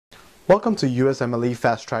Welcome to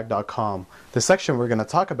USMLEFasttrack.com. The section we're going to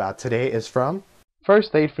talk about today is from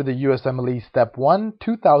First Aid for the USMLE Step 1,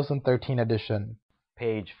 2013 edition.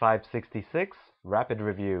 Page 566, Rapid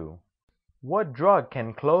Review. What drug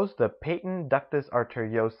can close the patent ductus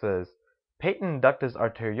arteriosus? Patent ductus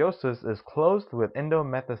arteriosus is closed with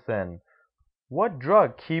indomethacin. What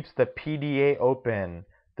drug keeps the PDA open?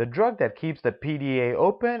 The drug that keeps the PDA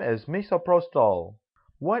open is Misoprostol.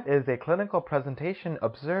 What is a clinical presentation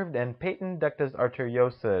observed in patent ductus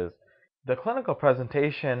arteriosus? The clinical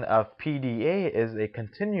presentation of PDA is a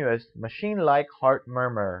continuous machine-like heart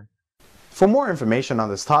murmur. For more information on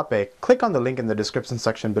this topic, click on the link in the description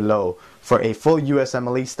section below. For a full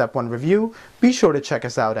USMLE Step 1 review, be sure to check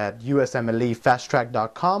us out at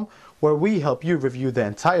USMLEFasttrack.com, where we help you review the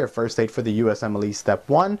entire first aid for the USMLE Step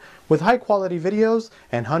 1 with high-quality videos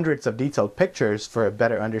and hundreds of detailed pictures for a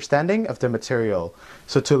better understanding of the material.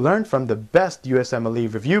 So to learn from the best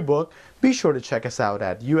USMLE review book, be sure to check us out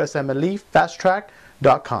at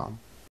USMLEFasttrack.com.